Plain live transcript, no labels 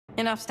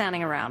Enough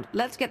standing around.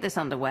 Let's get this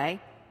underway.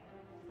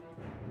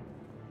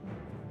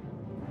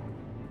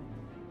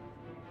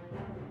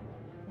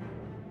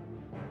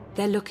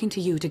 They're looking to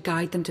you to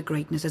guide them to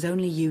greatness as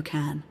only you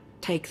can.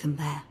 Take them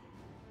there.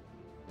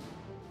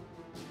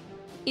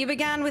 You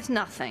began with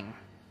nothing.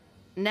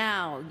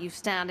 Now you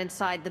stand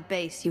inside the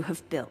base you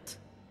have built.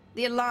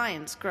 The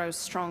Alliance grows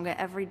stronger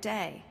every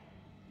day.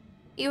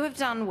 You have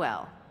done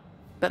well,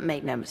 but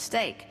make no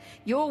mistake,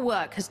 your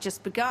work has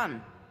just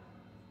begun.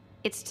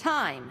 It's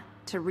time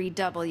to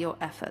redouble your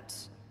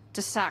efforts,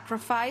 to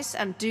sacrifice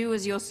and do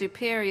as your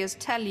superiors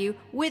tell you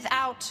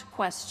without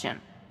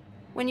question.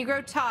 When you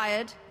grow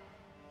tired,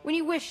 when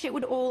you wish it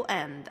would all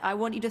end, I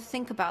want you to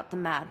think about the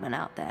madman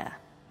out there.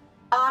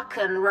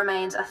 Arkan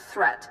remains a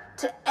threat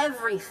to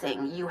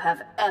everything you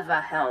have ever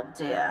held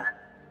dear.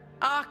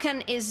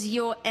 Arkan is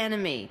your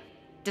enemy.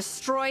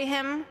 Destroy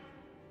him,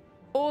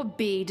 or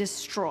be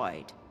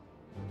destroyed.